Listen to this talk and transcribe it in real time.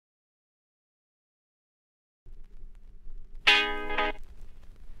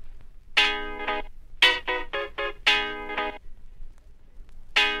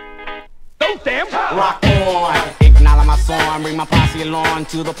Rock on, acknowledge my song, bring my posse along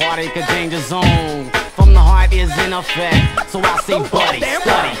to the party, cause danger zone from the heart is in effect. So I say buddy,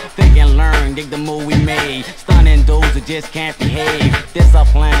 study, think and learn, dig the move we made, stunning those who just can't behave.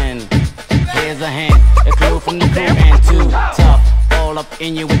 Discipline, here's a hint, a clue from the crew and too tough. All up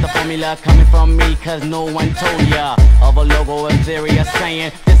in you with the formula coming from me, cause no one told ya of a logo of theory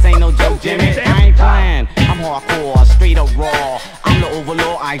saying this ain't no joke, Jimmy. I ain't playing, I'm hardcore, straight up raw. I'm the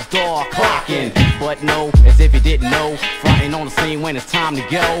overlord, I door clocking. But no, as if you didn't know, fronting on the scene when it's time to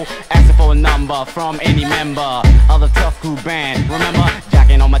go, asking for a number from any member of the Tuff Crew band. Remember,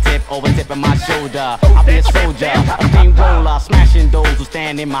 jacking on my tip, over tipping my shoulder. I'll be a soldier, a clean roller, smashing those who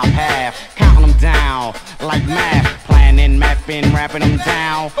stand in my path, counting them down like math, planning, mapping, rapping them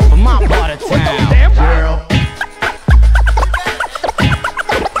down for my part of town. Girl.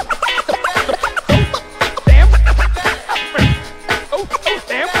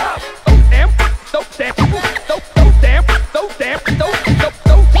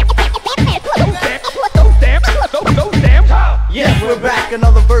 Yes, we're back,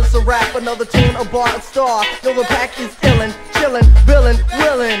 another verse of rap, another tune, a bar, a star. Yo, the pack is illin', chillin', billin',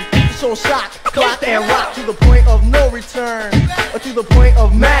 willin' to show shock, clock, and rock to the point of no return, or to the point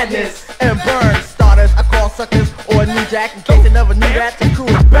of madness and burn. Starters, I call suckers, or a new jack, in case you never knew that the crew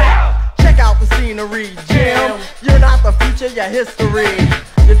is back. Check out the scenery, Jim. You're not the future, you're history.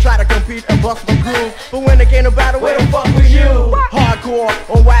 You try to compete and bust my groove, but when it came to battle, where the fuck were you? Hardcore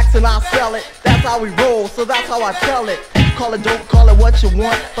on wax and I'll sell it. That's how we roll, so that's how I tell it. Call it, don't call it what you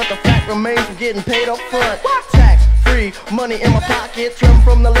want, but the fact remains we're getting paid up front. Tax free, money in my pocket, trim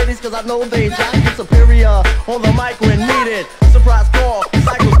from the ladies cause I know they jock is superior on the mic when needed. Surprise call,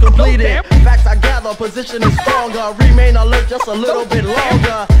 cycle's completed. Facts I gather, position is stronger. Remain alert just a little bit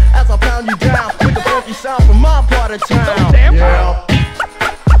longer as I pound you down with the funky sound from my part of town. Yeah.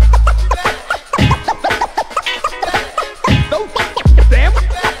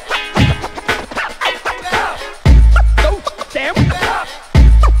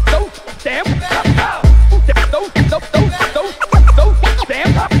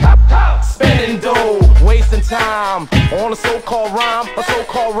 Time on a so-called rhyme, a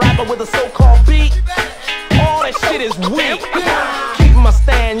so-called rapper with a so-called beat. All that shit is weak. Keep my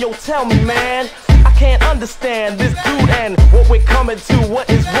stand, yo, tell me, man. I can't understand this dude and what we're coming to. What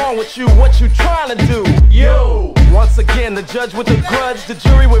is wrong with you? What you trying to do? Yo, once again, the judge with the grudge, the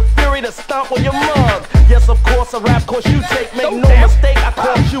jury with fury to stomp on your mug. Yes, of course, a rap course you take. Make no mistake, I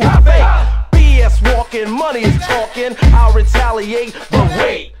caught you fake. BS walking, money is talking. I'll retaliate, but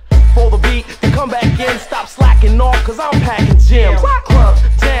wait for the beat to come back in, stop slacking off, cause I'm packing gems, clubs,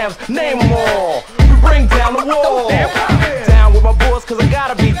 jams, name them all. We bring down the wall. Down with my boys, cause I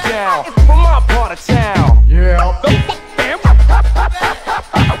gotta be down from my part of town. Yeah.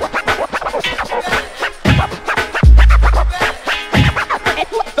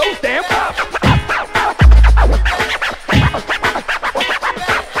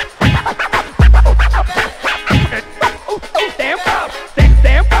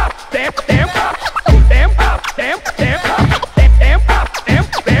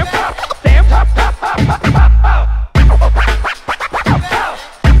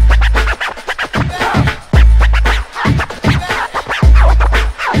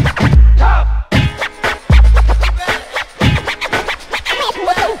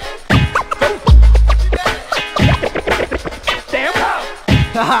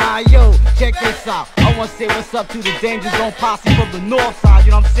 Yo, check this out. I wanna say what's up to the Danger Zone posse from the north side,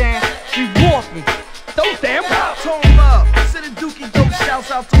 you know what I'm saying? We warping. Don't damn pop. Tone love, City Dookie dope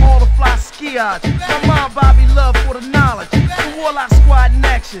shouts out to all the fly skiers. My mom Bobby love for the knowledge. The Warlock squad in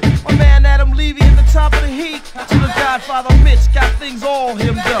action. My man Adam Levy at the top of the heat. To the Godfather Mitch, got things all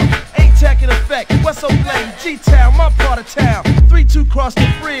hemmed up. A-Tech in effect, West Oakland, G-Town, my part of town. 3-2 cross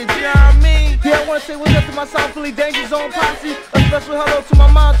the bridge, you know what I mean? Yeah, I wanna say what's up to my South Philly Danger Zone posse. A special hello to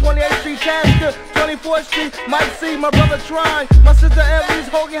my mom, 28th Street Tasker, 24th Street, Mike C, my brother Trine, my sister Emily's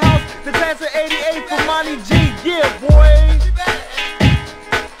Hoagie House, the dance at 88 for Monty